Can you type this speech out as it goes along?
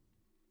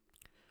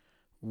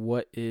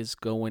What is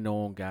going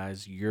on,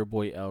 guys? Your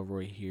boy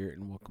Elroy here,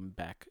 and welcome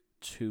back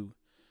to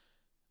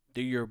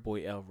the Your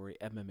Boy Elroy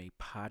MMA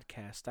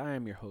podcast. I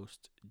am your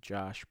host,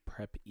 Josh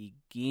Prep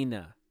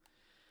Igina,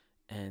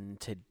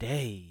 and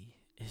today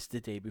is the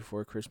day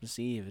before Christmas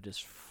Eve. It is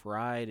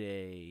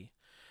Friday,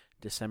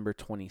 December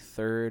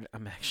 23rd.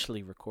 I'm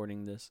actually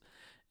recording this.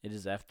 It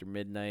is after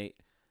midnight,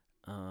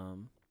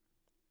 um,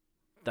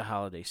 the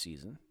holiday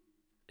season.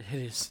 It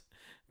is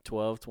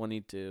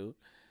 12:22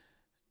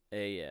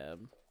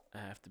 a.m. I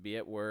have to be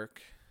at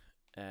work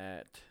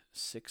at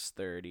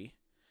 6:30.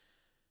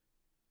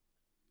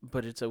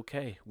 But it's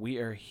okay. We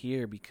are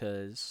here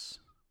because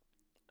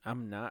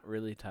I'm not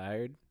really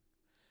tired.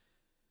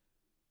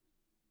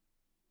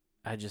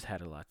 I just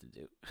had a lot to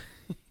do.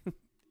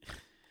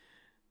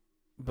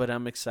 But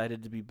I'm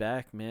excited to be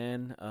back,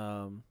 man.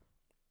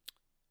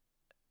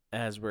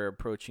 As we're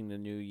approaching the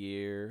new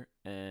year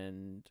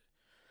and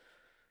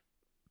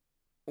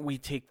we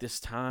take this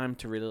time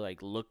to really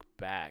look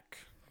back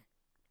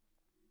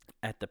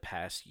at the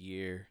past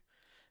year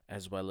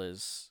as well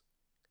as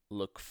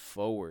look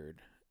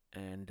forward.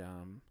 And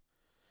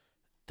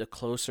the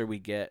closer we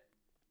get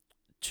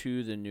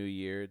to the new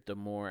year, the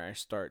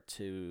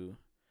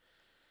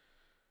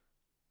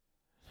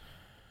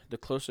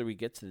closer we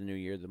get to the new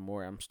year, the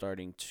more I'm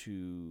starting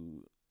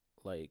to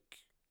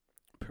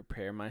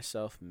prepare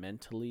myself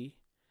mentally,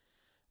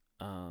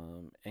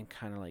 and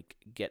kind of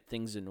get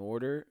things in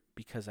order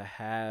because I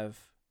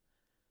have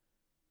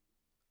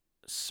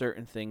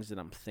certain things that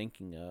I'm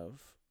thinking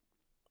of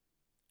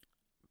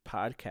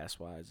podcast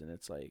wise, and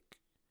it's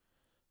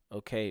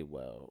okay,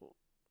 well,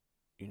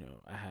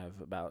 I have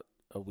about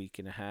a week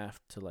and a half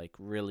to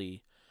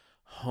really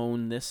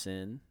hone this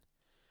in.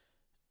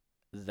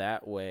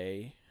 That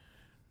way,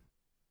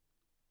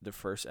 the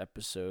first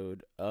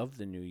episode of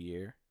the new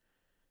year,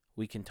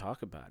 we can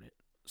talk about it.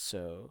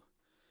 So,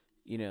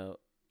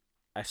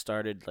 I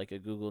started a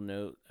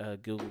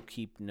Google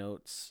Keep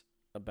notes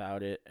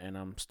about it, and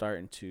I'm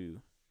starting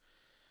to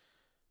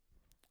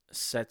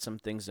set some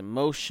things in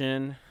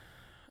motion.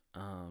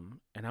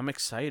 And I'm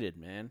excited,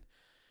 man.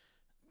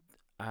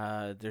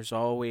 There's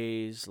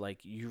always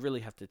you really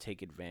have to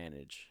take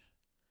advantage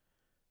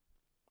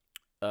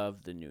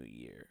of the new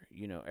year.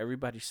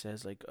 Everybody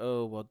says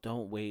 "Oh, well,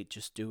 don't wait,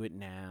 just do it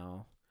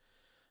now."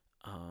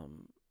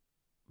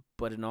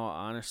 But in all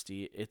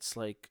honesty, it's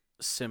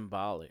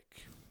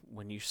symbolic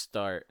when you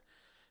start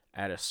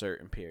at a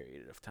certain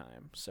period of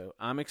time. So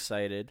I'm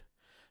excited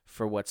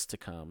for what's to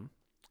come.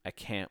 I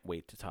can't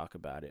wait to talk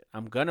about it.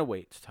 I'm gonna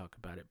wait to talk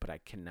about it, but I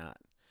cannot.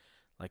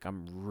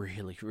 I'm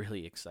really,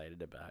 really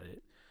excited about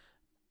it.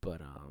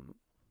 But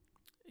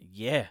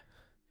yeah.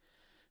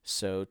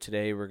 So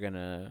today we're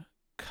gonna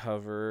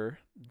cover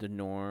the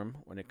norm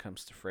when it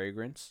comes to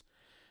fragrance,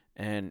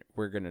 and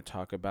we're gonna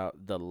talk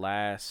about the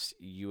last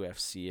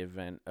UFC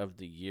event of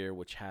the year,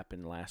 which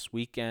happened last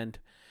weekend.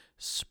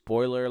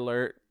 Spoiler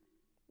alert: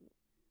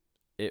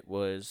 it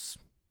was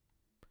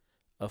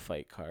a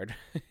fight card.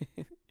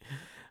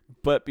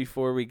 But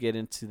before we get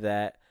into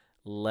that,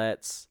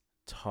 let's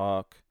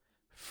talk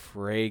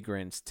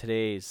fragrance.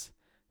 Today's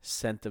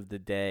scent of the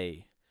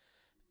day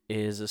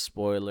is a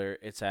spoiler.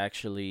 It's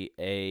actually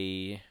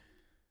a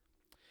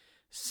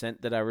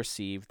scent that I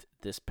received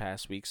this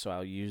past week, so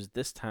I'll use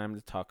this time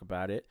to talk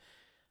about it.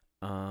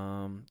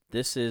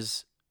 This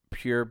is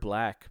Pure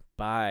Black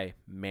by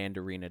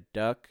Mandarina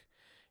Duck.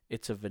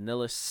 It's a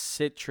vanilla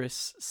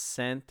citrus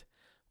scent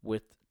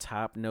with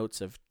top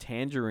notes of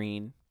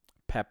tangerine,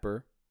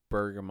 pepper,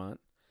 bergamot,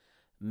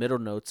 middle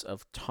notes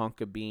of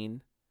tonka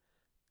bean,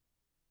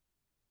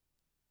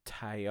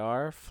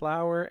 tayar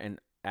flower, and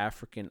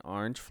African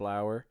orange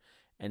flower,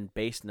 and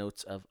base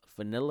notes of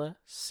vanilla,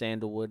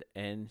 sandalwood,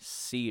 and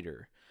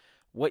cedar.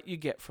 What you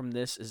get from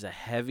this is a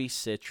heavy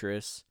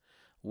citrus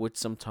with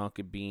some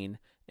tonka bean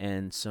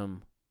and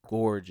some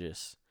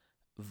gorgeous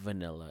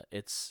vanilla.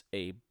 It's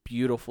a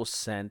beautiful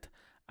scent.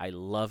 I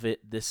love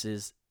it.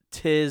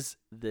 Tis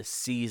the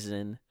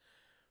season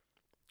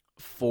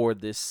for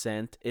this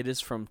scent. It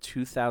is from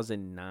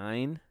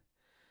 2009,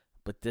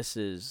 but this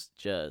is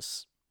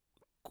just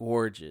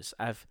gorgeous.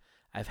 I've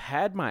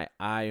had my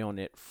eye on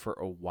it for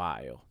a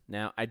while.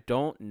 Now, I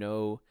don't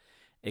know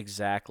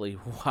exactly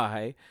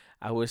why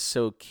I was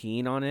so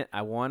keen on it.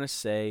 I want to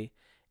say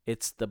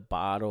it's the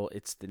bottle,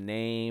 it's the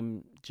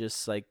name,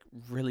 just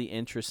really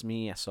interests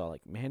me. I saw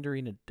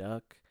Mandarina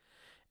Duck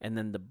and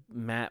then the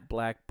matte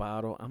black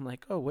bottle. I'm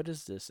like, "Oh, what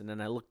is this?" And then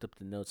I looked up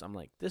the notes. I'm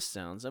like, "This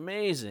sounds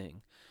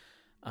amazing."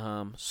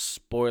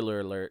 Spoiler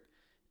alert,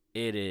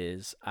 it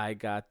is. I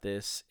got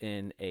this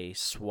in a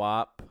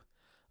swap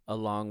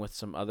along with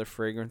some other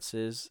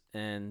fragrances,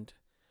 and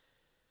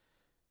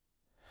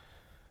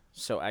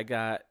so I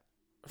got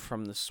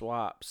from the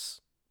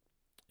swaps,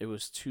 it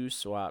was two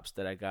swaps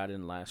that I got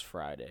in last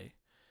Friday.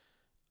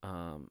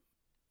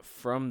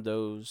 From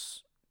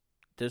those,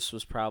 this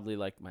was probably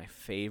my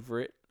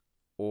favorite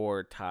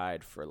or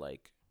tied for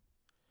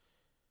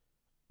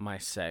my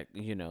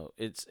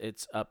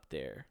it's up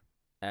there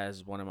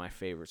as one of my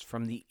favorites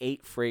from the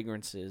 8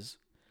 fragrances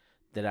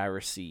that I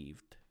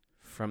received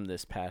from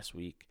this past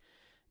week,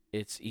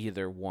 it's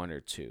either one or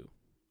two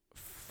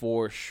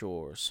for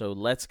sure. So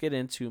let's get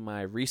into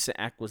my recent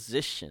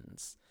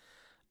acquisitions.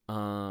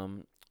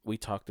 We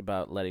talked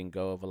about letting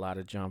go of a lot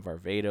of John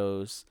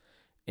Varvatos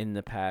in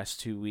the past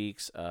 2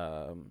 weeks.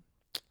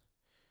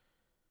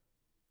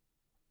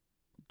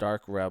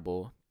 Dark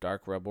Rebel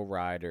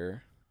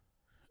Rider,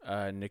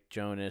 Nick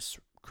Jonas,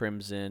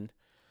 Crimson,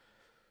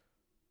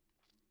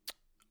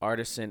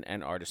 Artisan,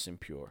 and Artisan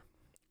Pure.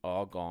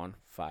 All gone.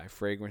 5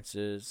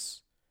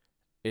 fragrances.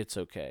 It's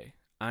okay.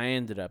 I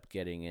ended up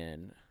getting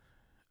in,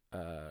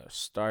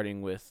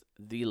 starting with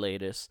the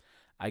latest.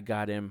 I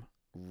got him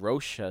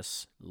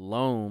Rochas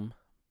L'Homme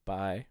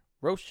by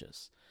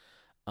Rochas.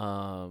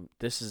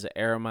 This is an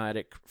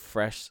aromatic,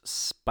 fresh,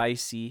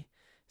 spicy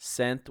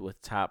scent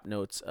with top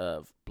notes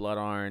of blood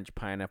orange,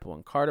 pineapple,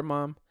 and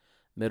cardamom,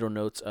 middle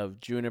notes of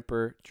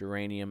juniper,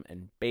 geranium,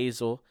 and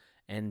basil,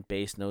 and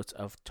base notes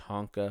of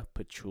tonka,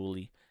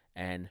 patchouli,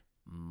 and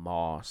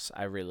moss.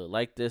 I really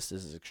like this.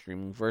 This is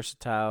extremely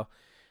versatile.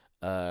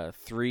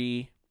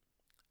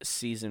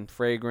 3-season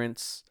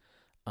fragrance.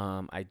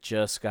 I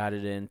just got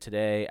it in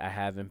today. I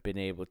haven't been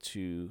able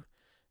to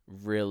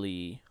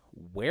really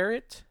wear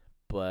it,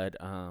 but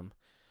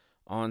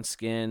on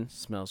skin,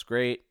 smells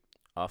great,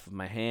 off of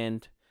my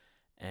hand,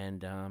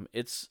 and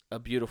it's a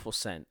beautiful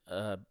scent.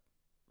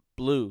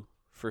 Blue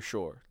for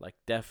sure, like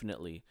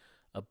definitely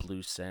a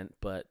blue scent,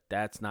 but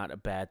that's not a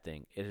bad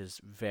thing. It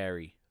is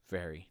very,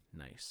 very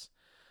nice.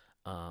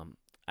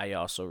 I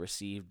also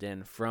received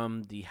in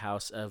from the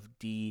House of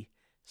D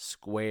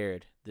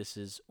Squared. This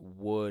is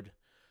Wood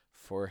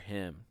for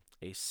Him,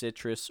 a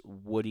citrus,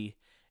 woody,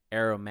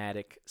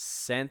 aromatic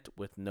scent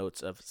with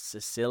notes of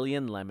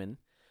Sicilian lemon,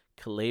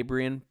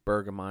 Calabrian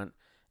bergamot,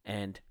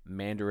 and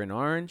mandarin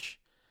orange.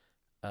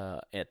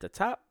 At the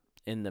top,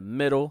 in the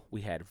middle,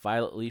 we had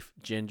violet leaf,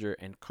 ginger,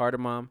 and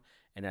cardamom,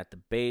 and at the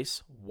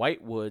base,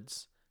 white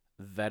woods,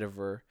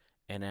 vetiver,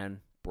 and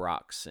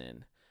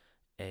ambroxan.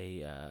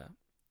 A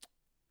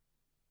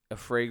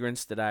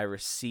fragrance that I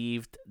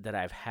received that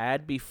I've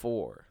had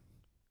before.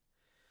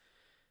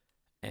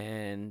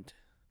 And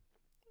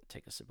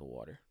take a sip of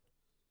water.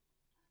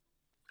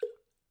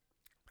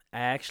 I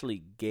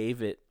actually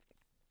gave it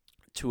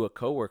to a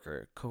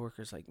coworker.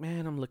 Coworker's like,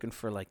 man, I'm looking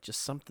for like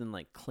just something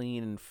like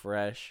clean and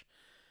fresh.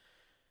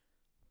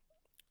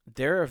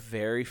 There are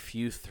very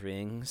few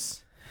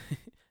things,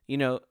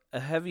 a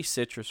heavy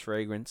citrus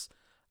fragrance,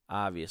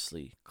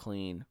 obviously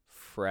clean,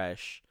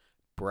 fresh,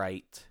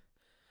 bright.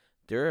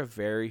 There are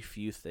very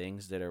few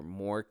things that are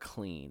more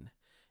clean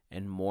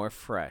and more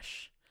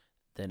fresh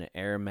than an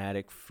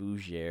aromatic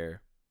fougere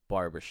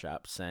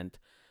barbershop scent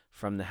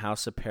from the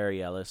House of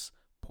Periellis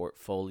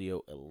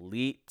Portfolio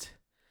Elite.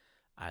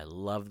 I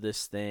love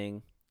this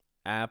thing.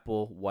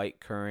 Apple, white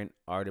currant,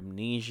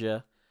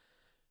 artemisia,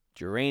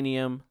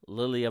 geranium,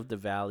 lily of the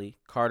valley,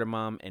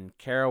 cardamom, and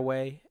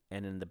caraway.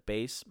 And in the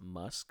base,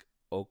 musk,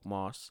 oak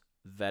moss,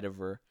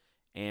 vetiver,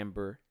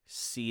 amber,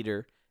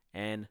 cedar,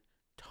 and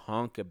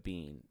tonka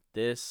bean.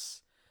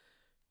 This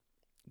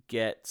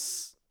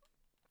gets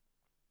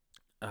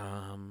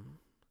I'm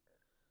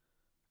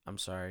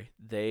sorry.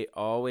 They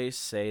always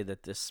say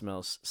that this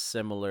smells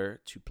similar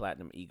to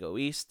Platinum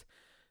Egoist.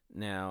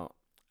 Now,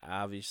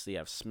 obviously,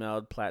 I've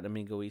smelled Platinum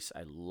Egoist.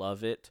 I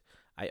love it.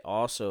 I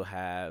also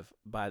have,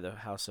 by the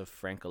House of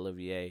Frank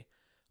Olivier,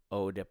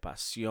 Eau de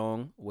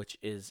Passion, which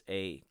is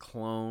a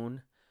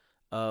clone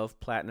of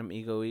Platinum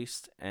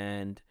Egoist.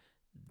 And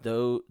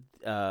though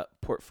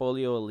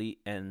Portfolio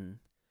Elite and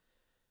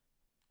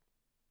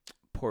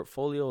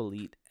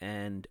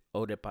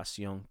Eau de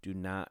Passion do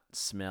not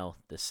smell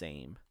the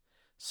same.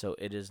 So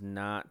it is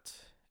not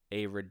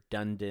a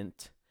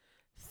redundant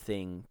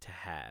thing to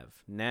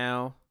have.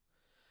 Now,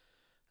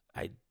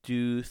 I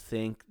do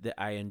think that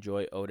I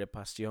enjoy Eau de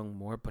Passion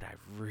more, but I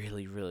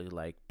really, really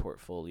like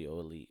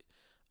Portfolio Elite.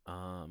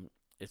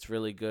 It's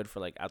really good for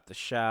like out the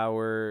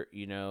shower,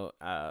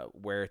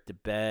 wear it to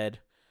bed.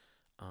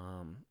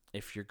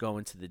 If you're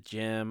going to the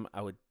gym,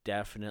 I would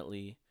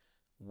definitely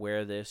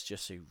wear this.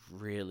 Just a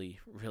really,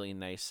 really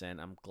nice scent.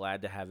 I'm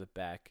glad to have it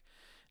back.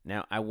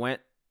 Now, I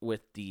went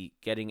with the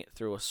getting it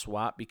through a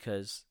swap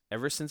because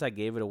ever since I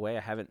gave it away, I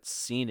haven't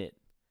seen it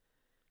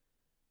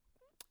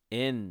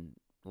in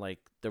like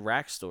the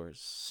rack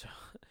stores. So,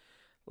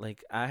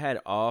 like I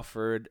had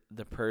offered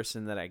the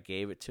person that I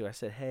gave it to, I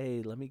said,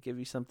 hey, let me give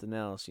you something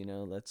else,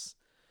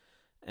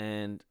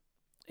 and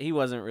he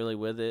wasn't really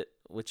with it,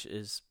 which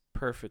is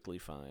perfectly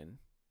fine.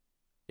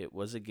 It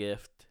was a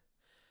gift.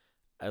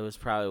 It was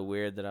probably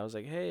weird that I was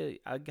like, hey,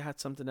 I got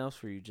something else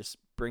for you. Just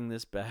bring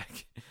this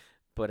back.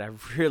 But I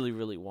really,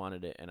 really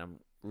wanted it, and I'm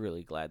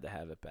really glad to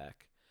have it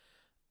back.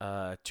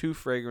 2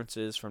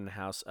 fragrances from the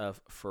House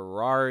of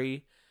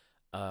Ferrari.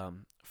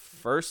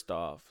 First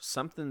off,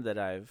 something that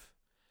I've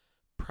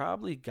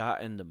probably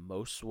gotten the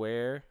most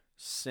wear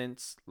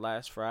since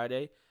last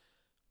Friday.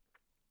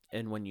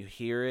 And when you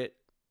hear it,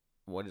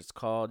 what it's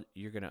called,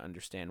 you're going to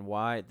understand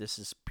why. This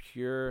is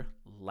Pure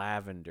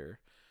Lavender.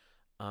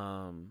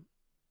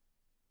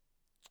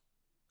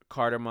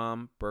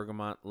 Cardamom,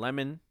 bergamot,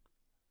 lemon,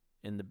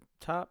 in the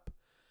top,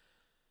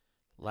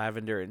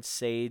 lavender and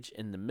sage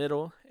in the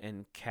middle,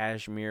 and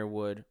cashmere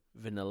wood,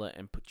 vanilla,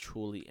 and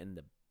patchouli in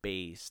the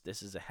base.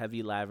 This is a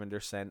heavy lavender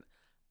scent,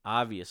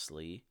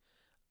 obviously,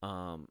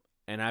 and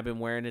I've been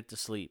wearing it to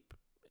sleep.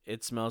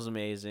 It smells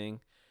amazing.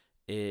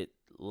 It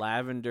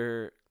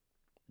lavender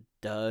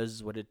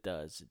does what it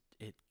does.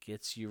 It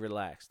gets you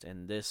relaxed,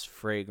 and this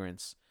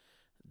fragrance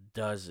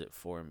does it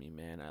for me,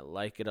 man. I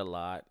like it a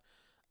lot.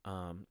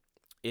 Um,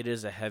 it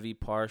is a heavy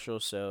partial,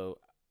 so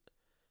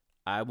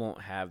I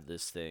won't have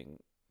this thing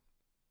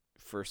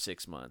for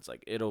 6 months.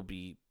 Like, it'll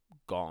be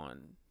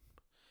gone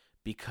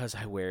because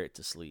I wear it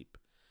to sleep.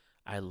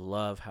 I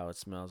love how it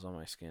smells on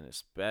my skin,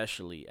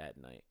 especially at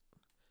night.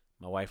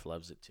 My wife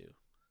loves it too.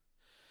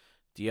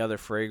 The other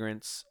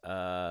fragrance,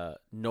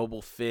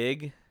 Noble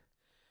Fig,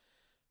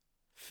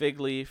 fig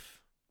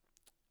leaf,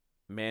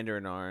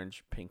 mandarin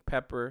orange, pink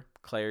pepper,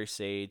 clary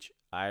sage,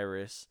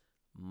 iris,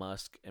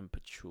 musk, and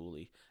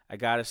patchouli. I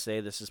gotta say,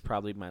 this is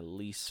probably my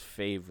least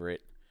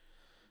favorite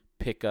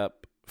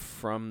pickup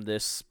from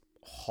this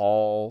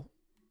haul,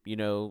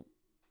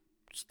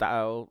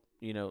 style,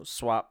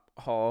 swap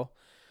haul.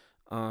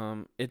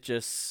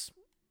 It's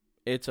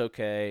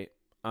okay.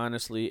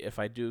 Honestly, if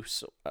I do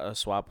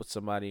swap with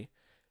somebody,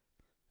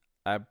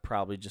 I'm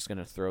probably just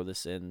gonna throw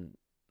this in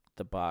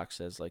the box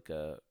as like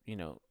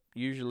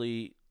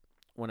usually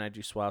when I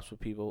do swaps with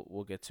people,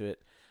 we'll get to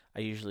it. I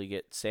usually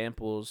get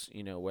samples,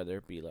 whether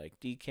it be like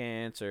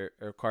decants or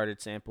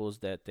carded samples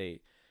that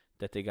they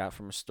got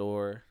from a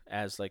store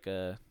as like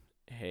a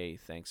hey,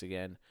 thanks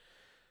again.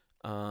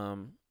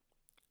 I'm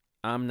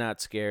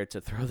not scared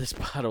to throw this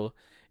bottle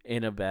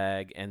in a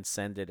bag and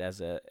send it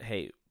as a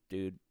hey,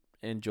 dude,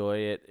 enjoy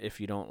it. If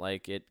you don't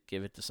like it,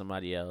 give it to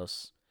somebody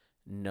else.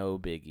 No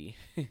biggie.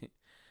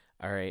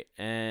 All right,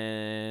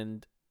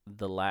 and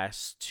the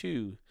last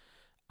two,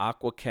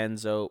 Aqua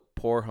Kenzo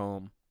Pour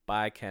Home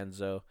by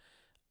Kenzo,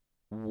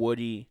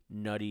 woody,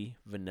 nutty,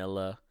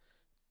 vanilla.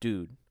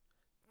 Dude,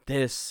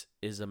 this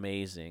is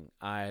amazing.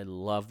 I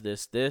love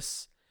this.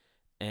 This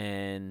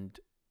and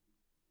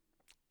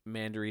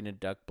Mandarina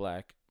Duck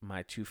Black,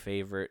 my two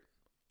favorite,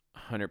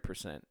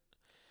 100%.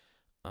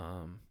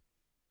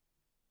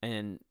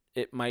 And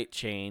it might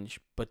change,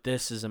 but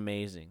this is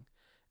amazing.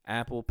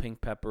 Apple,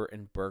 pink pepper,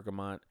 and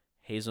bergamot,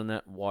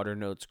 hazelnut, water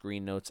notes,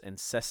 green notes, and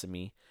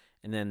sesame.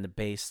 And then the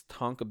base,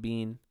 tonka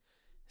bean,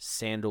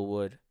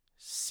 sandalwood,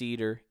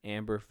 cedar,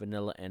 amber,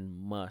 vanilla, and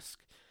musk.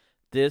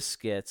 This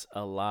gets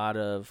a lot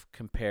of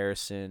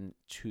comparison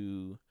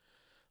to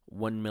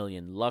 1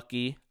 Million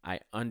Lucky. I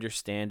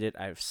understand it.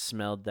 I've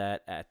smelled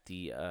that at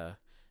the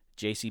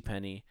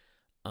JCPenney.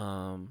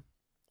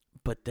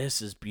 But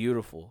this is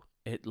beautiful.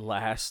 It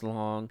lasts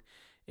long.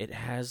 It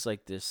has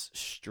like this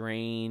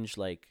strange,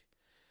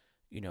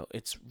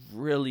 it's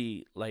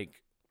really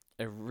like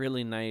a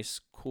really nice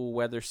cool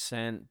weather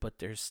scent, but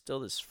there's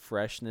still this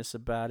freshness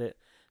about it.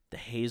 The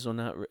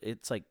hazelnut,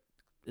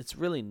 it's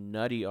really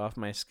nutty off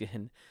my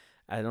skin.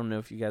 I don't know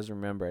if you guys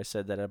remember, I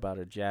said that about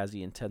a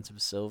Jazzy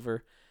Intensive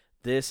Silver.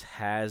 This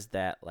has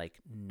that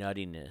like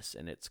nuttiness,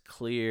 and it's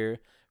clear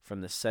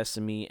from the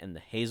sesame and the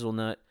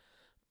hazelnut,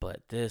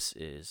 but this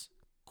is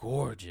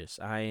gorgeous.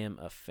 I am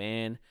a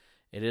fan.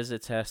 It is a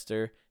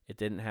tester. It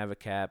didn't have a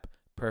cap.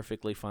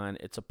 Perfectly fine.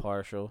 It's a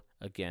partial.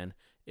 Again,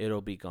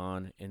 it'll be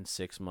gone in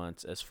 6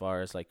 months as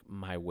far as like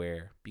my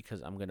wear,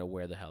 because I'm going to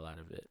wear the hell out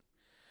of it.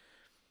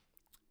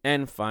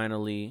 And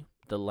finally,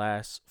 the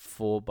last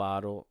full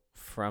bottle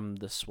from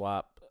the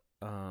swap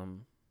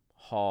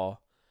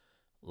haul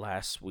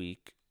last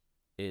week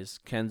is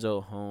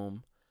Kenzo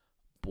Home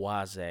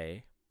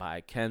Boise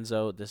by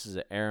Kenzo. This is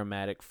an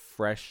aromatic,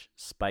 fresh,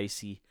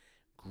 spicy,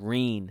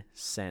 green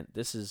scent.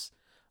 This is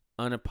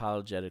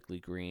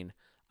unapologetically green.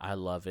 I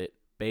love it.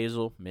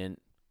 Basil,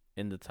 mint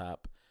in the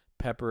top,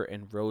 pepper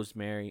and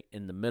rosemary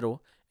in the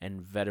middle,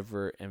 and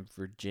vetiver and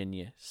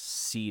Virginia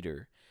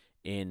cedar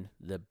in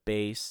the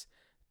base.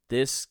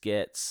 This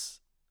gets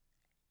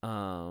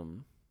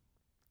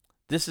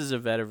this is a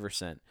vetiver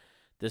scent.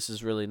 This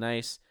is really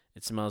nice.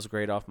 It smells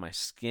great off my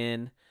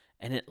skin,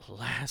 and it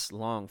lasts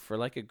long. For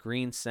like a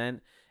green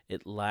scent,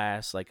 it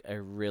lasts like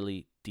a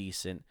really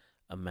decent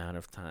amount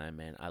of time,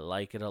 man. I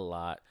like it a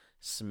lot.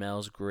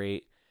 Smells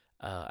great.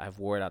 I've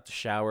wore it out the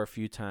shower a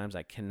few times.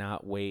 I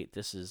cannot wait.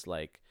 This is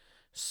like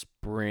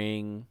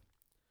spring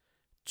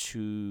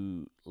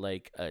to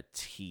like a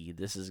tea.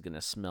 This is going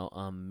to smell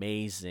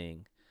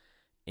amazing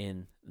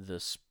in the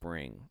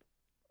spring.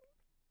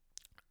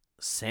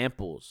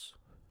 Samples.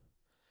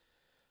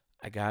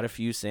 I got a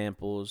few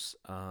samples.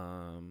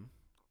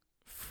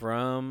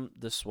 From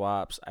the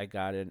swaps, I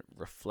got a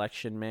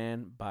Reflection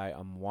Man by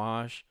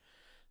Amouage.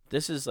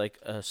 This is like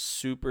a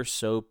super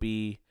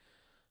soapy,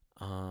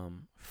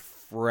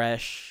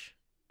 fresh,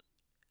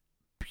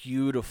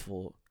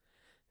 beautiful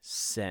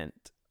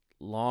scent.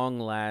 Long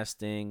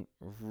lasting,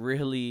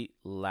 really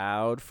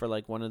loud for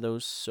like one of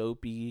those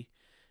soapy,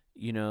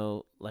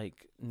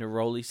 like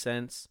neroli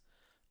scents.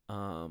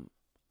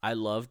 I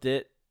loved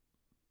it,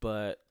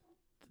 but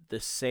the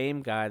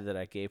same guy that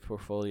I gave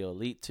Portfolio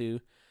Elite to,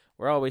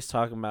 we're always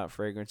talking about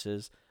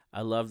fragrances.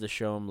 I love to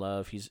show him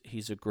love.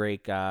 He's a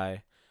great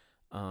guy.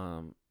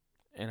 And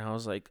I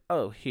was like,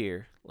 oh,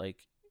 here,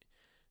 like,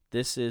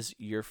 this is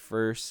your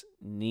first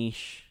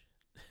niche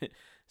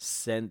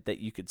scent that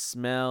you could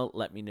smell.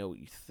 Let me know what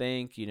you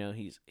think.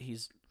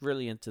 He's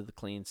really into the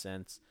clean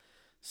scents,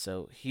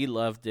 so he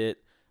loved it.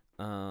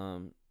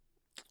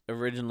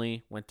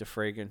 Originally went to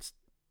Fragrance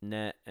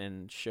Net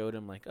and showed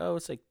him like, oh,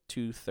 it's like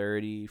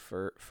 $230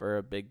 for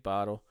a big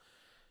bottle.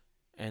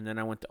 And then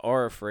I went to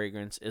Aura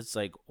Fragrance. It's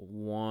like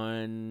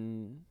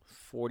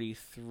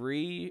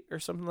 $143 or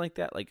something like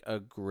that. Like a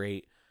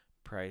great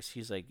price.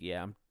 He's like,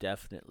 yeah, I'm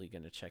definitely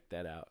going to check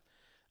that out.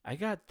 I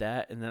got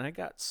that, and then I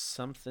got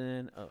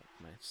something. Oh,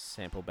 my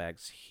sample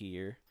bag's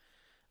here.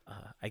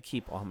 I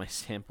keep all my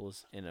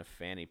samples in a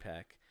fanny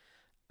pack.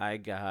 I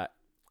got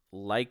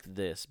Like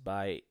This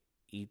by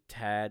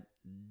Etat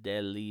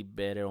de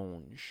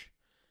Liberonge.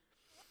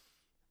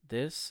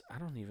 This, I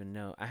don't even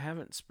know. I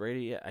haven't sprayed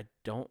it yet. I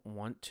don't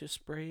want to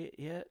spray it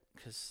yet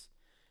because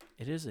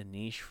it is a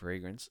niche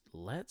fragrance.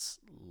 Let's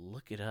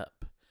look it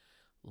up.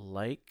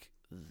 Like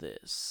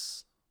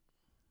This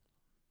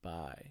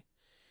by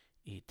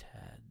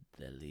Etat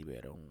de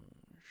Liberonge.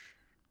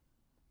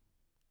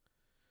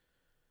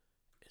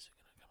 Is it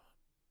going to come up?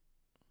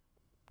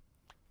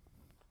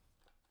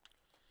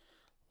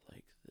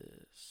 Like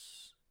This.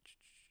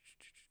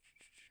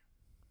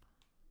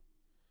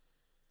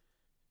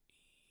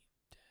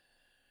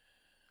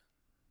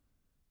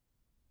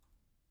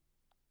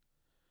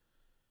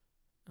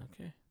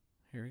 Okay,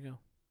 here we go.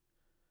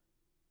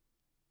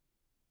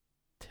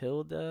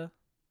 Tilda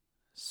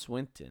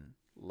Swinton,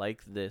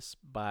 Like This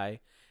by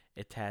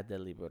Etat de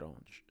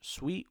Liberonge.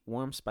 Sweet,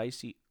 warm,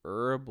 spicy,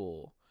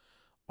 herbal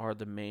are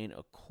the main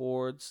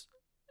accords.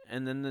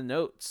 And then the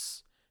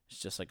notes. It's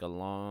just like a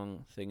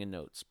long thing of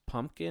notes.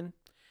 Pumpkin,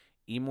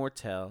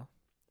 immortelle,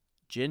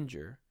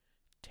 ginger,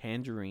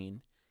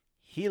 tangerine,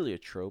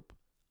 heliotrope,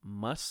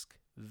 musk,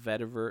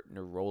 vetiver,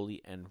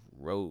 neroli, and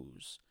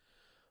rose.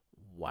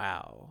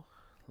 Wow.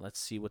 Let's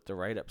see what the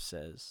write-up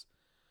says.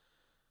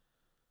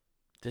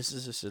 This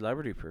is a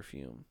celebrity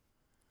perfume.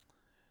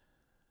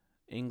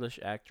 English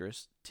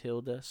actress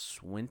Tilda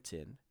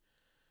Swinton.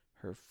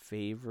 Her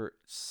favorite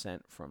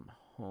scent from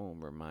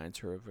home reminds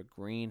her of a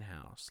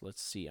greenhouse.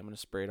 Let's see. I'm going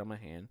to spray it on my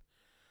hand.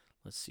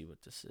 Let's see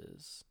what this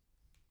is.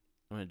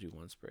 I'm going to do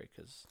one spray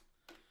because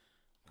I'm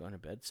going to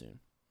bed soon.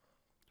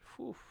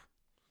 Whew.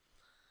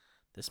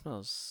 This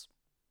smells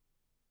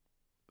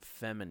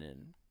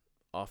feminine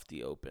off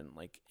the open,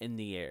 like in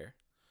the air.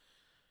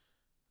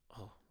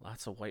 Oh,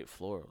 lots of white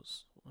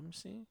florals. Let me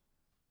see.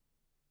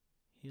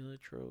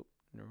 Heliotrope,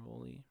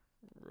 neroli,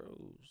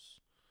 rose.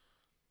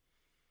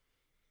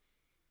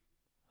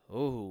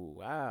 Oh,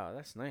 wow,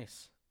 that's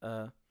nice.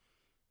 I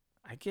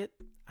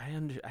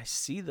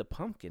see the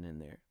pumpkin in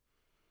there.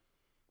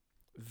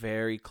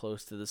 Very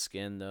close to the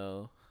skin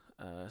though.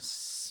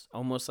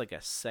 Almost like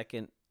a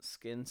second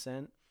skin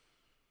scent.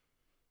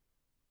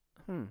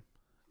 I'm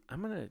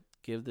gonna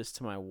give this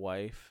to my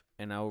wife,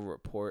 and I'll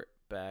report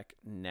back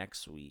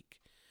next week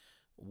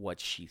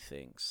what she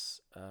thinks.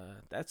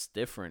 That's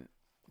different.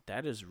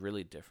 That is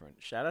really different.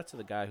 Shout out to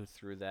the guy who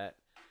threw that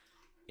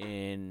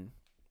in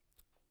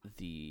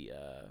the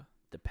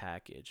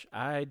package.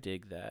 I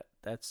dig that.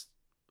 That's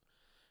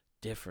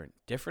different.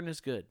 Different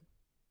is good.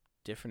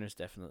 Different is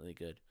definitely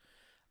good.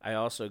 I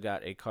also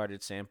got a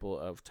carded sample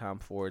of Tom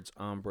Ford's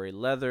Ombre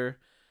Leather.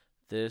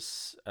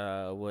 This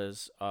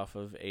was off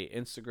of a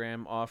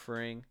Instagram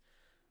offering,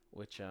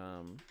 which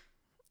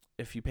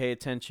if you pay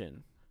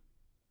attention,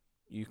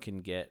 you can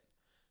get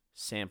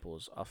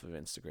samples off of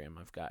Instagram.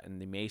 I've gotten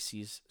the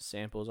Macy's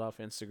samples off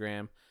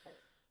Instagram.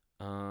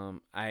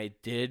 I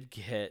did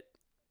get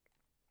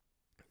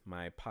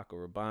my Paco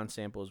Rabanne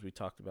samples we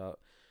talked about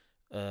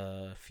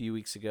a few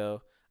weeks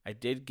ago. I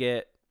did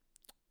get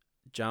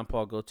Jean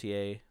Paul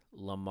Gaultier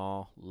Le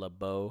Male Le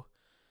Beau.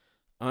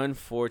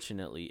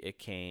 Unfortunately, it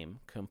came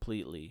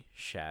completely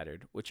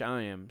shattered, which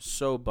I am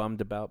so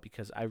bummed about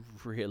because I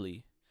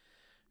really,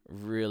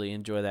 really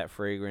enjoy that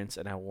fragrance,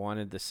 and I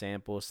wanted the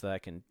sample so that I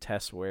can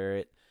test wear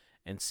it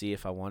and see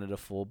if I wanted a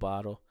full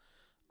bottle.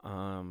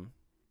 But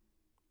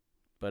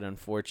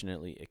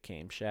unfortunately, it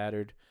came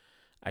shattered.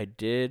 I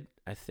did,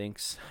 I think,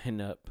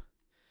 sign up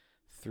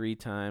 3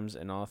 times,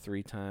 and all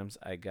 3 times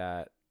I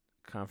got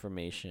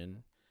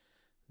confirmation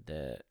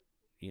that,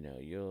 you know,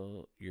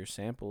 your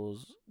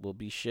samples will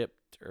be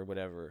shipped or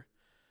whatever.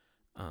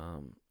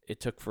 It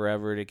took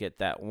forever to get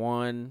that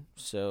one,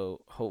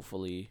 so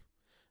hopefully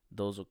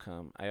those will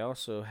come. I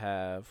also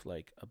have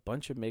like a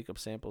bunch of makeup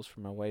samples for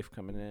my wife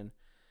coming in,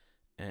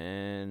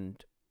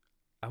 and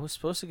I was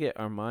supposed to get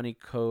Armani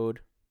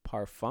Code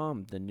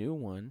Parfum, the new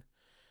one,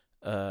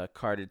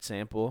 carded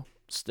sample.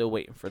 Still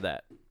waiting for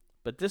that.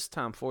 But this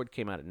Tom Ford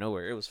came out of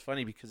nowhere. It was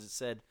funny because it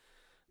said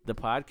the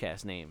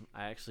podcast name.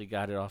 I actually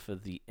got it off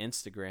of the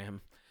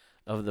Instagram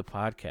of the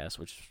podcast,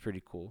 which is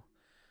pretty cool.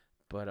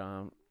 But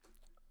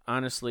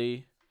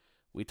honestly,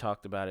 we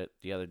talked about it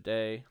the other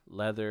day.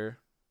 Leather.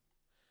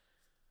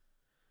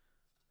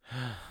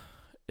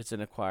 It's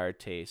an acquired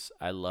taste.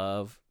 I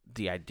love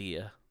the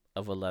idea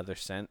of a leather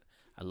scent.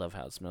 I love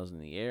how it smells in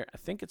the air. I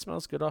think it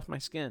smells good off my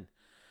skin,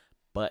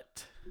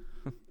 but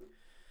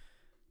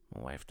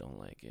my wife don't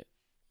like it.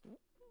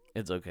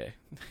 It's okay.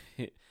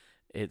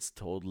 It's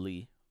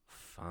totally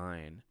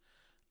fine.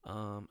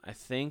 I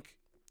think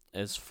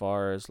as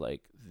far as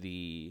like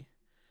the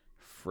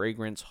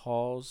fragrance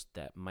hauls,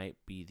 that might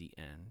be the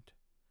end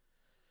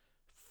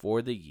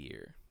for the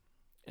year.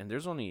 And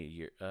there's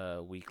only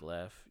week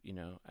left.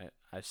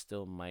 I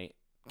still might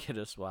get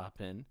a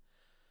swap in,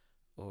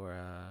 or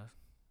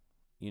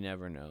you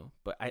never know.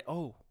 But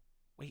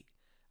wait,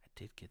 I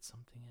did get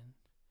something in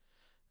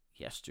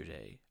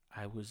yesterday.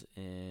 I was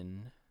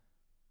in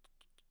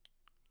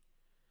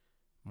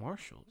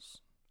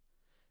Marshall's,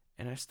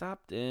 and I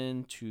stopped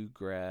in to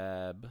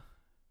grab.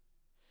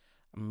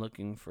 I'm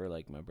looking for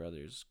like my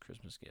brother's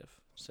Christmas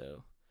gift,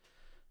 so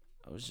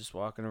I was just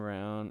walking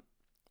around,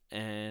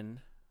 and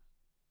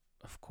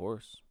of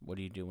course, what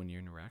do you do when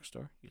you're in a rack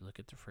store? You look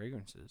at the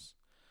fragrances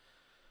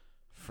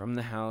from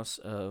the house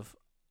of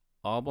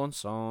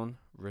Aubonson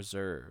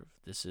Reserve.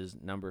 This is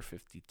number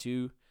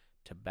 52,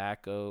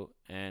 tobacco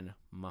and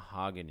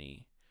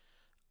mahogany.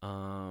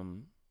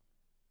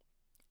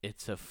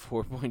 It's a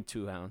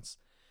 4.2 ounce.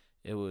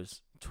 It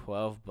was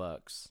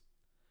 $12,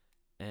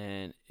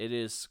 and it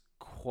is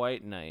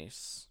quite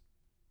nice.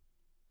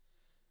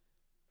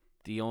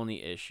 The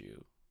only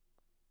issue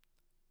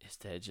is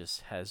that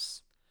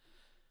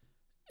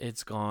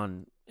it's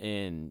gone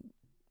in,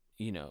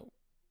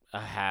 a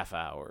half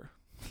hour.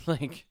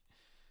 Like,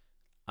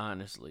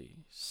 honestly.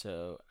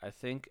 So I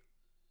think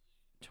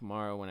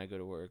tomorrow when I go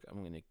to work,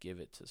 I'm going to give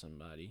it to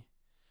somebody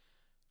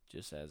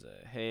just as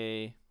a,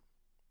 hey,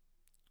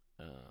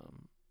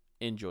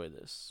 enjoy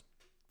this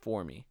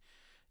for me.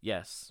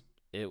 Yes,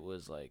 it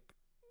was like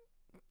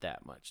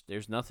that much.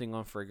 There's nothing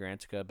on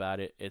Fragrantica about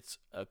it. It's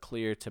a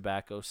clear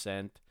tobacco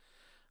scent.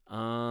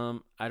 I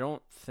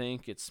don't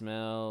think it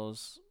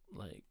smells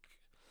like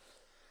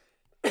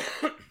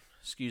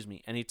excuse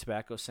me, any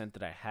tobacco scent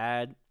that I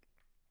had.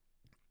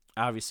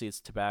 Obviously it's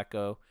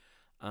tobacco.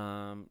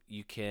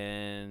 You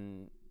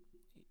can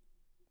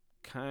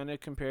kind of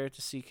compare it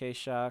to CK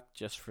Shock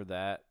just for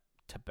that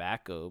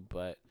tobacco,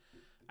 but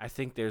I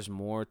think there's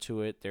more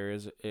to it. There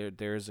is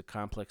a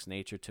complex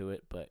nature to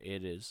it, but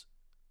it is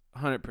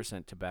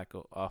 100%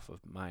 tobacco off of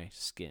my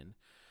skin.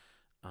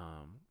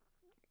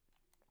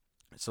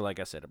 So like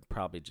I said, I'm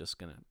probably just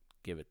going to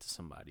give it to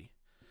somebody.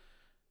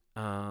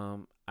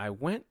 I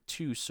went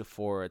to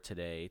Sephora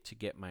today to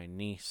get my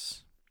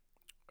niece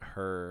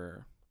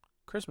her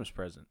Christmas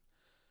present.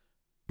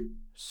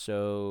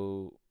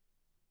 So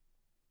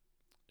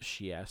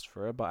she asked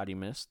for a body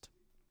mist.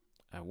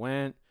 I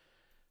went,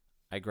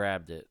 I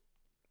grabbed it.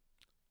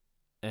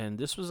 And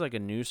this was like a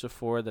new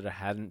Sephora that I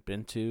hadn't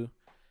been to.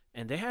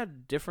 And they had a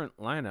different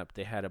lineup.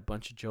 They had a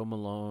bunch of Joe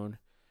Malone.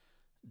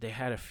 They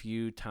had a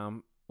few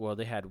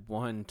they had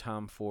one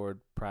Tom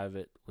Ford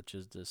private, which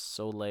is the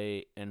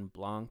Soleil and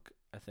Blanc,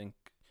 I think.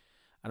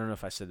 I don't know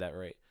if I said that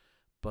right.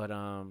 But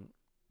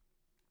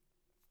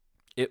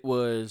it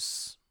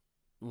was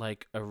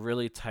like a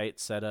really tight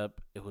setup.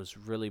 It was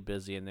really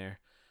busy in there.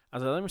 I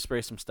was like, let me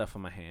spray some stuff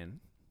on my hand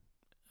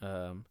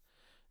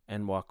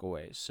and walk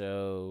away.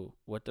 So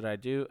what did I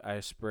do? I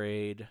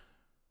sprayed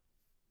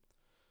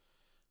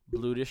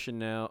Bleu de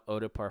Chanel Eau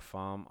de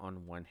Parfum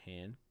on one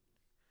hand.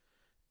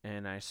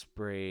 And I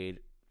sprayed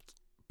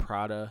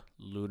Prada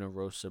Luna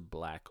Rossa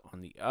Black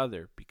on the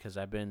other because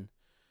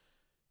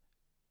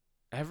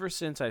ever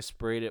since I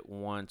sprayed it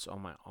once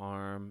on my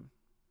arm,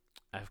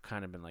 I've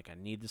kind of been like, I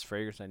need this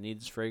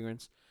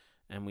fragrance.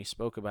 And we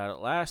spoke about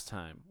it last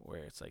time where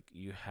it's like,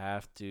 you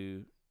have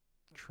to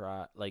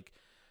try, like,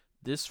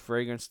 this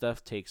fragrance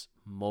stuff takes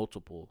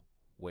multiple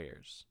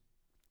wears.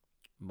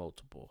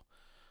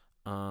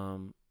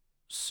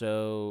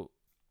 So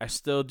I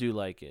still do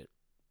like it.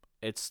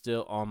 It's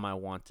still on my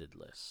wanted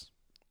list.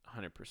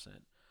 100%.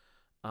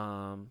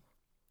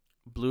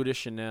 Bleu de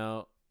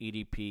Chanel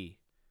EDP,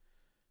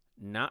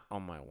 not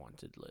on my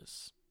wanted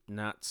list.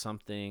 Not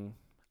something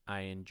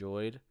I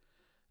enjoyed.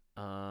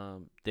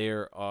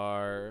 There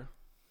are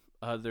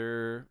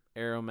other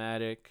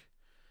aromatic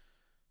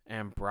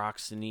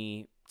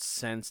ambroxany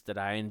scents that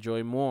I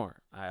enjoy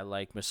more. I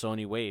like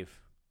Missoni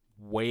Wave.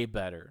 Way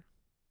better.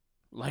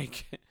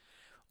 Like,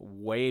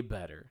 way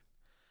better.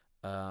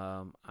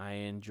 I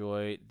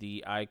enjoy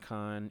the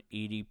Icon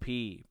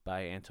EDP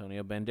by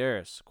Antonio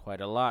Banderas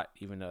quite a lot,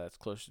 even though that's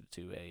closer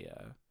to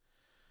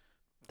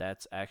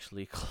that's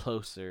actually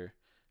closer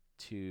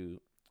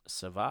to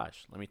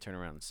Sauvage. Let me turn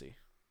around and see.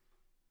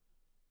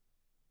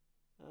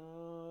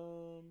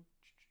 Because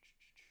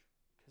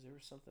there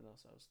was something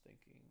else I was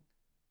thinking.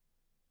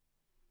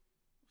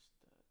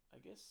 I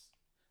guess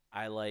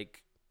I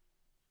like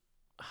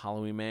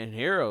Halloween Man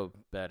Hero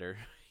better,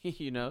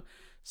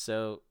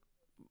 So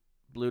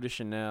Bleu de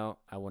Chanel,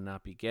 I will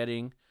not be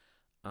getting.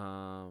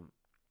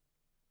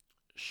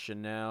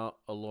 Chanel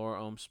Allure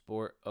Homme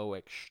Sport Eau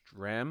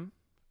Extreme,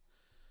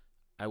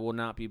 I will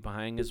not be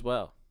buying as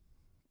well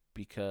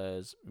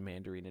because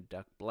Mandarina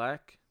Duck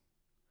Black,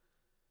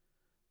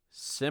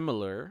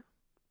 similar,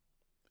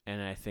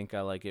 and I think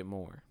I like it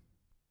more.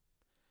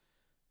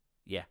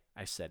 Yeah,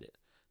 I said it.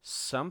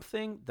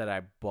 Something that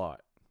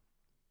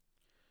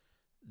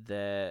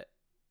that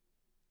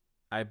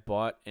I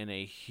bought in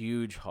a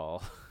huge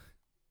haul.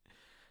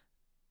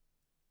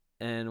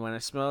 And when I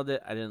smelled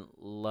it, I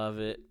didn't love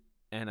it.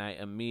 And I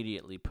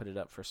immediately put it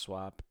up for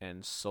swap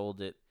and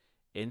sold it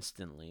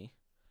instantly.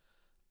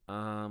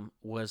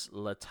 Was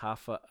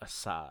Latafa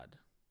Assad.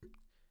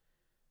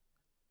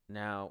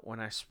 Now, when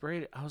I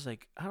sprayed it, I was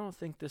like, I don't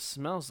think this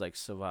smells like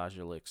Sauvage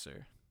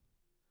Elixir.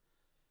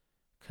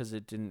 Because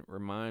it didn't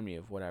remind me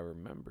of what I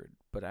remembered.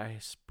 But I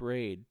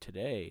sprayed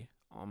today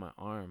on my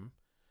arm,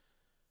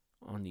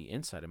 on the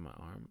inside of my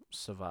arm,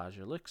 Sauvage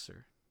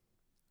Elixir.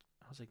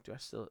 I was like,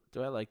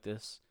 do I like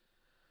this?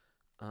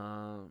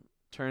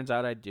 Turns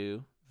out I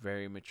do.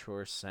 Very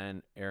mature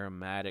scent,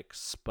 aromatic,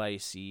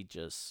 spicy,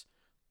 just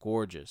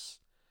gorgeous.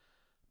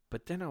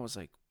 But then I was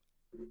like,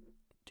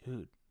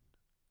 dude,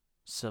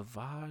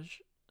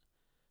 Sauvage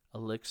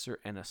Elixir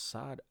and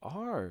Assad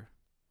are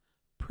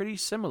pretty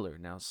similar.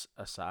 Now,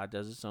 Assad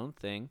does its own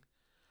thing,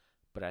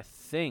 but I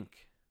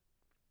think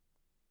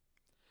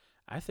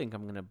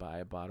I'm gonna buy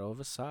a bottle of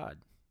Assad.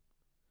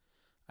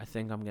 I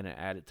think I'm gonna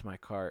add it to my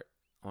cart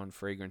on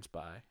Fragrance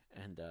Buy,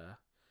 and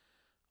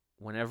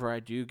whenever I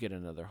do get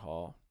another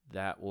haul,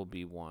 that will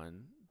be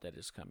one that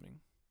is coming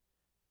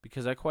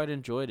because I quite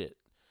enjoyed it.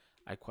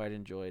 I quite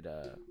enjoyed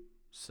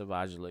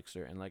Sauvage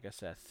Elixir, and like I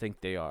said, I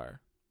think they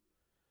are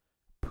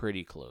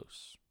pretty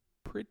close,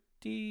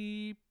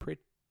 pretty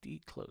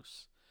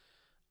close.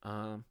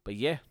 But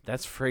yeah,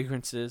 that's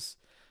fragrances.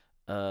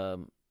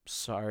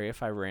 Sorry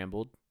if I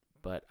rambled,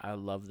 but I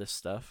love this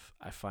stuff.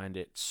 I find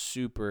it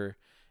super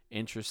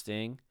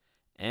interesting,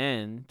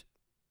 and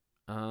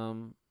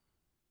um,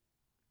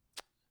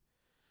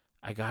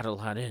 I got a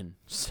lot in,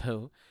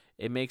 so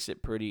it makes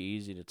it pretty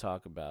easy to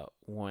talk about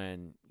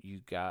when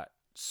you got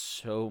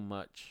so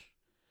much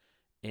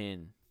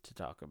in to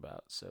talk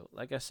about. So,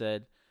 like I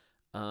said,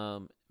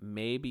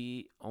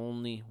 maybe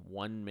only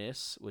one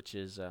miss, which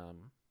is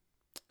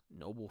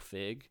Noble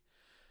Fig.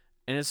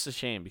 And it's a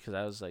shame because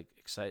I was like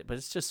excited, but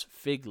it's just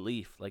fig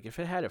leaf. Like if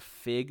it had a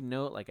fig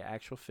note, like an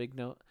actual fig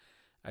note,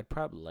 I'd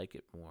probably like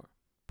it more.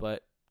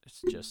 But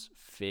it's just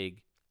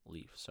fig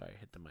leaf. Sorry, I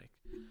hit the mic.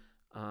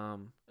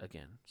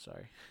 Again,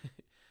 sorry.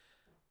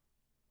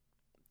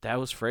 That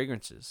was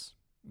fragrances.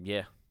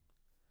 Yeah,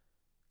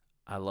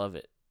 I love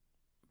it.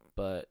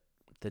 But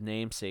the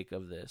namesake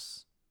of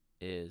this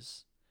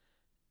is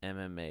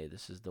MMA.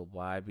 This is the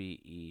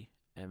YBE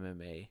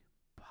MMA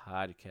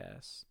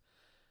podcast.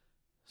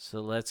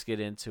 So let's get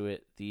into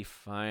it. The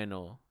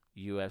final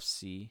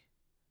UFC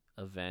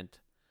event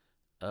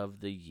of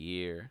the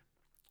year,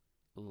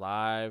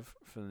 live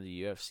from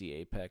the UFC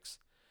Apex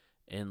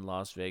in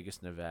Las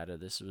Vegas, Nevada.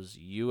 This was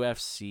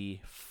UFC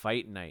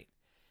Fight Night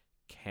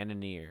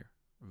Cannonier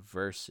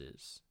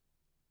versus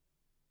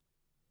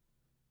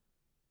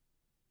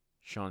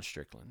Sean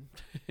Strickland.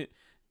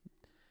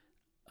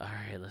 All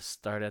right, let's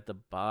start at the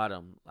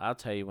bottom. I'll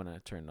tell you when I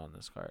turned on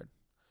this card.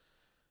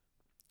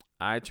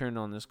 I turned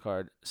on this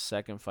card,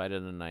 second fight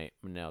of the night,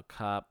 Manel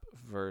Kape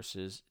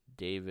versus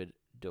David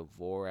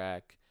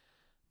Dvorak.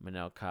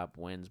 Manel Kape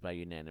wins by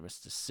unanimous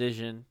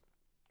decision.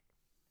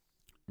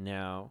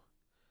 Now,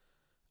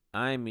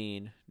 I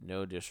mean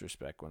no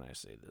disrespect when I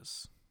say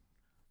this,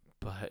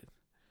 but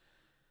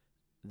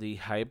the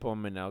hype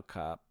on Manel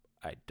Kape,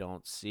 I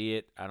don't see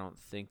it. I don't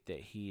think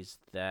that he's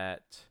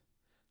that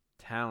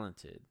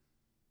talented.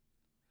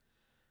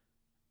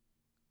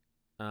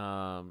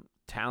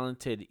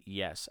 Talented,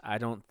 yes. I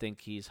don't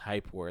think he's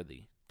hype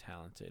worthy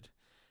talented,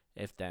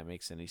 if that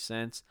makes any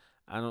sense.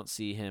 I don't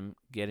see him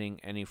getting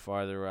any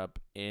farther up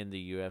in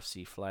the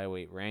UFC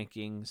flyweight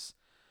rankings.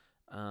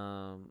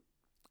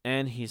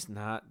 And he's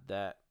not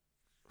that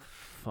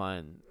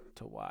fun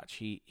to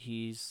watch.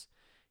 He's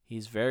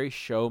very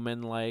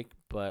showman like,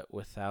 but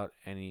without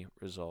any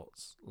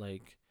results.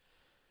 Like,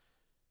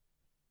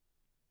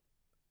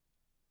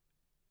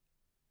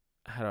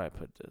 how do I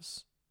put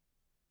this?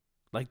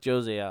 Like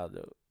Jose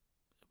Aldo,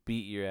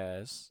 beat your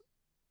ass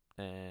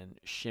and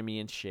shimmy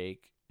and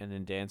shake and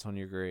then dance on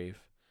your grave.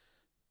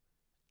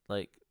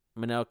 Like,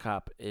 Manel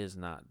Kape is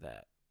not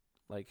that.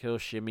 Like, he'll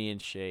shimmy and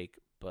shake,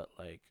 but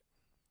like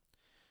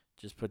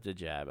just put the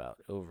jab out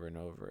over and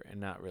over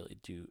and not really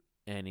do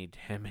any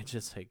damage.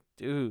 It's like,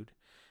 dude,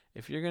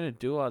 if you're going to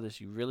do all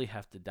this, you really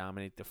have to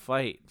dominate the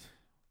fight.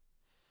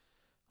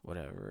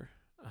 Whatever.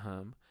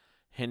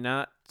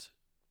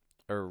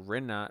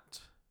 Rinat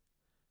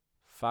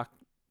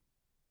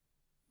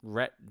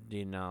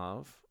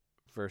Fakhretdinov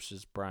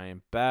versus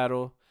Brian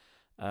Battle.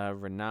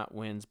 Rinat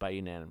wins by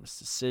unanimous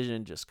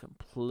decision, just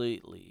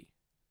completely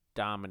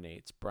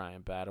dominates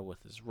Brian Battle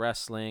with his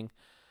wrestling.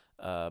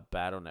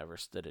 Battle never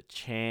stood a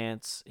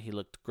chance. He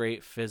looked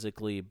great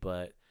physically,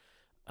 but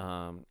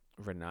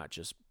Rinat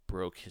just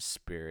broke his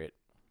spirit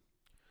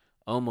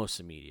almost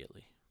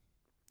immediately.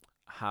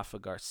 Rafa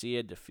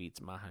Garcia defeats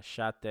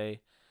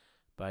Mahashate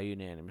by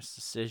unanimous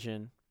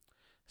decision.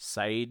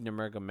 Said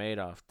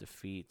Nurmagomedov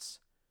defeats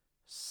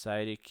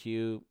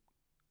Saidyokub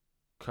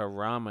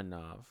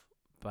Karamanov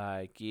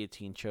by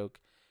guillotine choke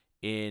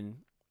in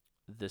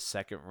the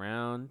second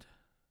round,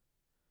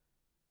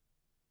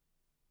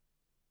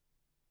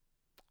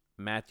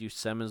 Matthew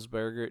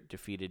Semmelsberger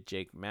defeated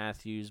Jake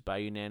Matthews by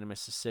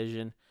unanimous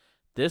decision.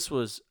 This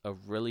was a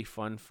really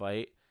fun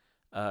fight.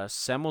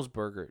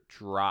 Semmelsberger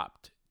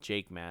dropped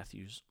Jake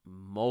Matthews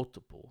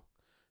multiple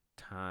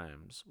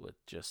times with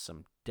just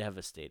some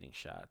devastating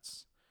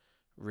shots.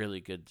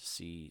 Really good to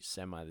see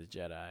Semi the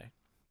Jedi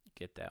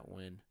get that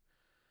win.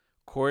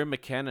 Corey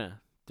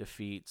McKenna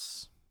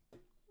defeats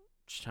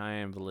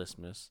Cheyenne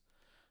Velismus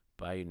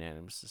by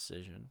unanimous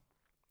decision.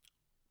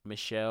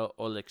 Michelle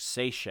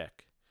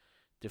Oleksiejczuk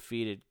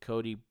defeated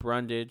Cody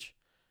Brundage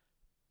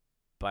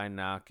by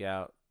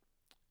knockout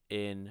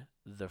in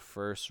the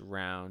first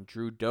round.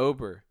 Drew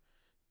Dober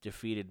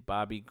defeated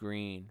Bobby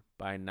Green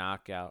by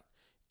knockout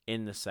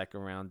in the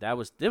second round.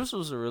 This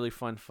was a really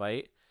fun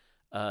fight.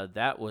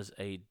 That was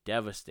a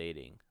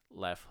devastating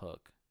left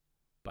hook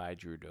by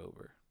Drew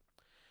Dober.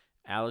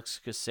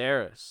 Alex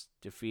Caceres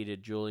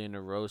defeated Julian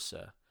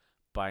Erosa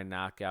by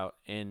knockout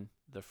in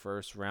the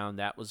first round.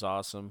 That was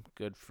awesome.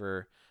 Good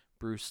for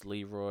Bruce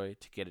Leroy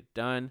to get it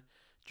done.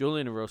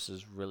 Julian Erosa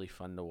is really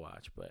fun to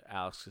watch, but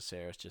Alex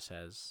Caceres just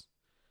has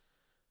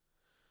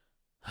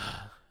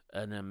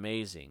an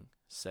amazing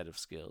set of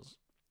skills.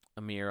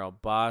 Amir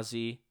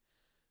Albazi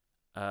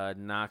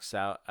knocks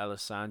out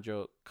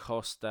Alessandro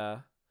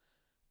Costa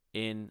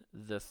in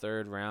the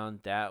third round.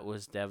 That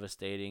was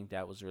devastating.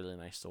 That was really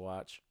nice to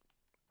watch.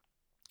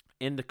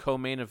 In the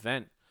co-main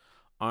event,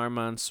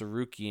 Arman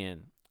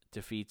Sarukian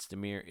defeats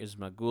Damir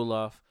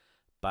Ismagulov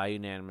by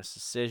unanimous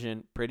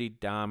decision. Pretty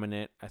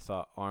dominant. I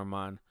thought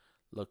Arman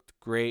looked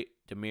great.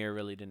 Damir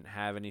really didn't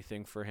have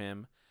anything for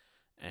him.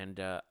 And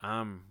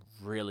I'm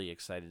really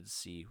excited to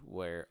see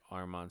where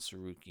Arman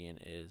Sarukian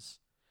is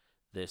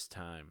this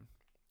time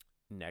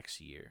next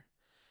year.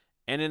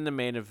 And in the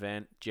main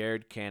event,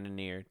 Jared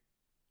Cannonier,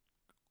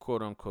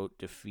 quote-unquote,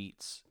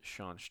 defeats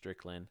Sean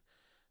Strickland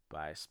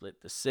by split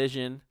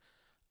decision.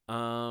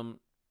 I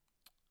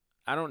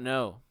don't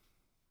know.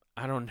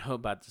 I don't know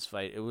about this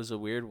fight. It was a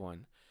weird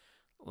one.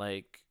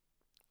 Like,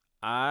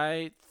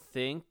 I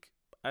think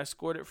I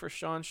scored it for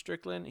Sean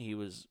Strickland. He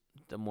was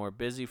the more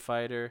busy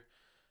fighter.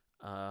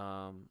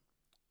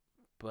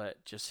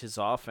 But just his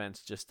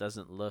offense just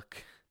doesn't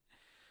look,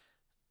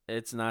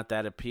 it's not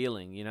that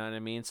appealing. You know what I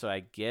mean? So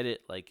I get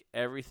it. Like,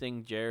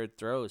 everything Jared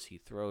throws, he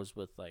throws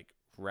with, like,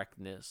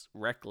 reckless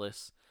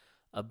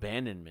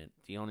abandonment.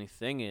 The only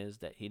thing is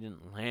that he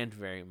didn't land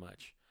very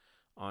much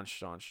on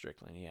Sean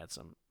Strickland. He had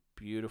some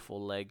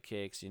beautiful leg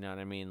kicks, you know what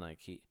I mean? Like,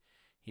 he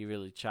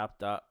really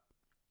chopped up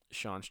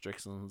Sean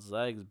Strickland's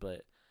legs,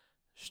 but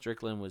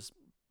Strickland was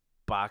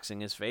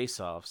boxing his face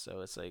off. So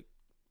it's like,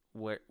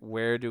 where,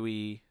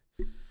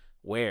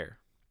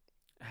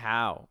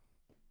 how?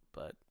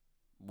 But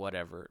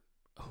whatever,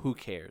 who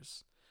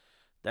cares?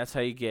 That's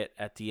how you get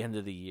at the end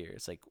of the year.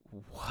 It's like,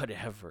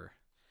 whatever.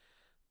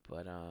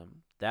 But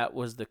that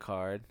was the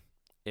card.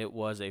 It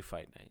was a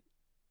fight night.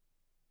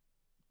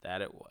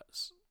 That it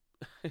was.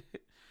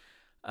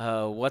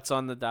 What's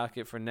on the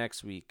docket for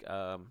next week?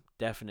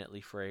 Definitely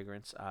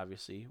Fragrance.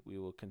 Obviously, we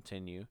will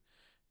continue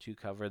to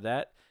cover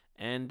that.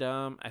 And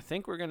I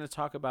think we're going to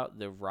talk about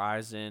the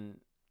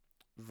Rizin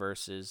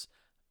versus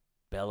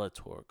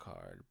Bellator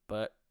card.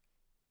 But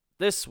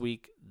this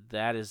week,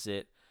 that is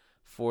it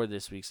for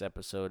this week's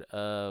episode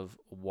of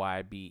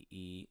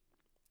YBE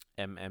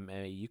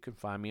MMA. You can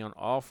find me on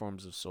all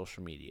forms of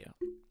social media.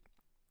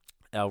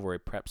 Elroy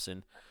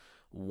Prepson,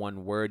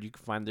 one word. You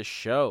can find the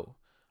show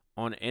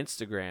on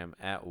Instagram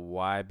at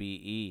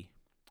YBE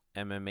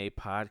MMA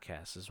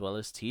Podcast, as well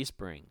as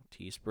Teespring,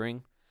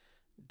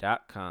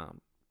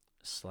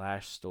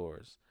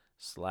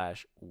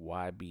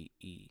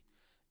 teespring.com/stores/YBE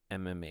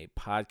MMA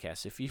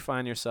Podcast. If you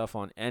find yourself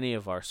on any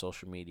of our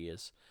social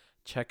medias,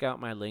 check out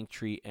my link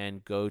tree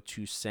and go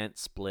to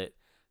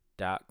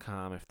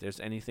scentsplit.com. If there's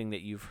anything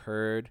that you've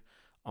heard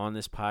on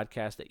this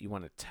podcast that you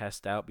want to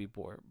test out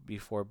before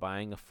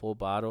buying a full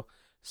bottle,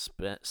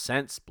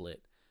 Scent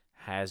Split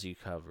has you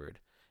covered.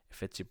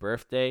 If it's your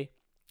birthday,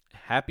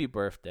 happy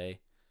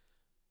birthday.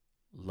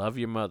 Love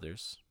your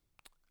mothers.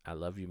 I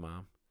love you,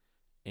 Mom.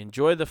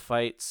 Enjoy the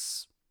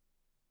fights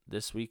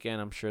this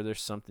weekend. I'm sure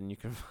there's something you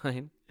can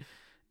find.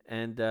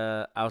 And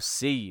I'll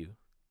see you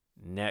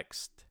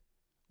next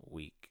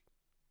week.